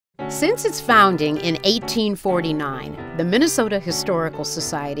Since its founding in 1849, the Minnesota Historical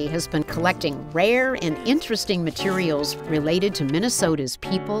Society has been collecting rare and interesting materials related to Minnesota's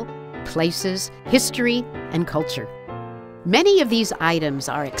people, places, history, and culture. Many of these items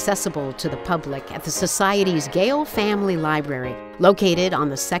are accessible to the public at the Society's Gale Family Library, located on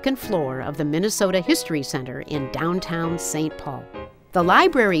the second floor of the Minnesota History Center in downtown St. Paul. The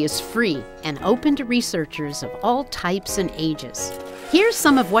library is free and open to researchers of all types and ages. Here's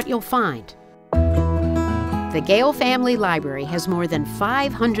some of what you'll find. The Gale Family Library has more than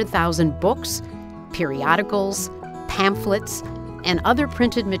 500,000 books, periodicals, pamphlets, and other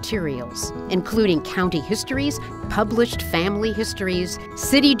printed materials, including county histories, published family histories,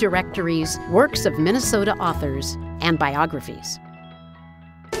 city directories, works of Minnesota authors, and biographies.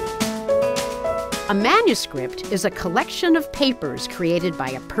 A manuscript is a collection of papers created by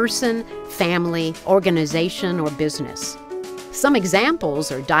a person, family, organization, or business. Some examples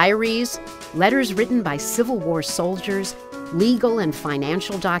are diaries, letters written by Civil War soldiers, legal and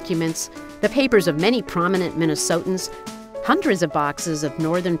financial documents, the papers of many prominent Minnesotans, hundreds of boxes of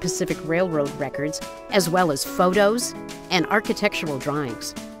Northern Pacific Railroad records, as well as photos and architectural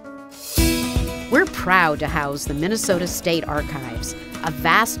drawings. We're proud to house the Minnesota State Archives, a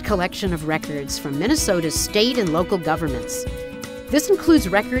vast collection of records from Minnesota's state and local governments. This includes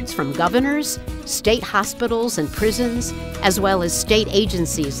records from governors, state hospitals and prisons, as well as state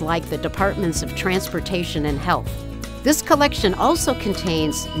agencies like the Departments of Transportation and Health. This collection also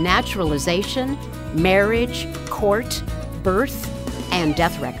contains naturalization, marriage, court, birth, and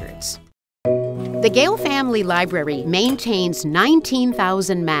death records. The Gale Family Library maintains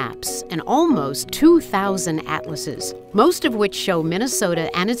 19,000 maps and almost 2,000 atlases, most of which show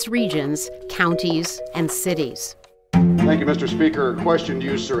Minnesota and its regions, counties, and cities. Thank you, Mr. Speaker. Question to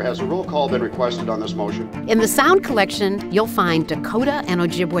you, sir. Has a roll call been requested on this motion? In the sound collection, you'll find Dakota and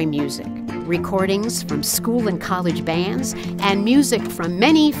Ojibwe music, recordings from school and college bands, and music from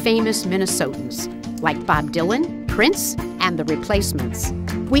many famous Minnesotans, like Bob Dylan, Prince, and The Replacements.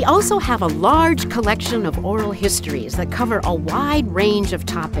 We also have a large collection of oral histories that cover a wide range of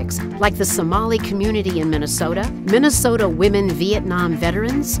topics, like the Somali community in Minnesota, Minnesota women Vietnam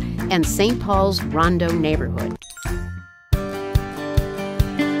veterans, and St. Paul's Rondo neighborhood.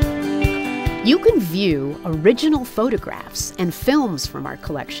 You can view original photographs and films from our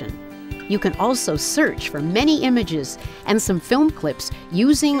collection. You can also search for many images and some film clips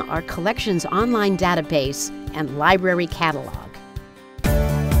using our collection's online database and library catalog.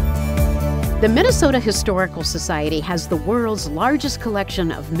 The Minnesota Historical Society has the world's largest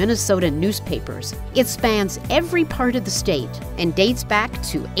collection of Minnesota newspapers. It spans every part of the state and dates back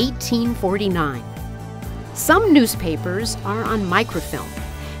to 1849. Some newspapers are on microfilm,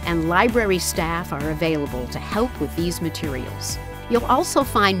 and library staff are available to help with these materials. You'll also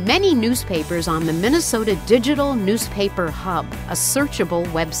find many newspapers on the Minnesota Digital Newspaper Hub, a searchable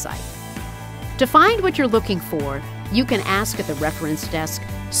website. To find what you're looking for, you can ask at the reference desk,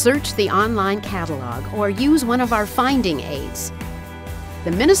 search the online catalog, or use one of our finding aids.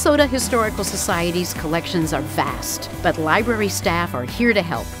 The Minnesota Historical Society's collections are vast, but library staff are here to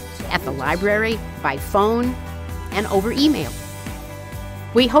help, at the library, by phone, and over email.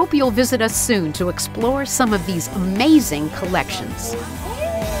 We hope you'll visit us soon to explore some of these amazing collections.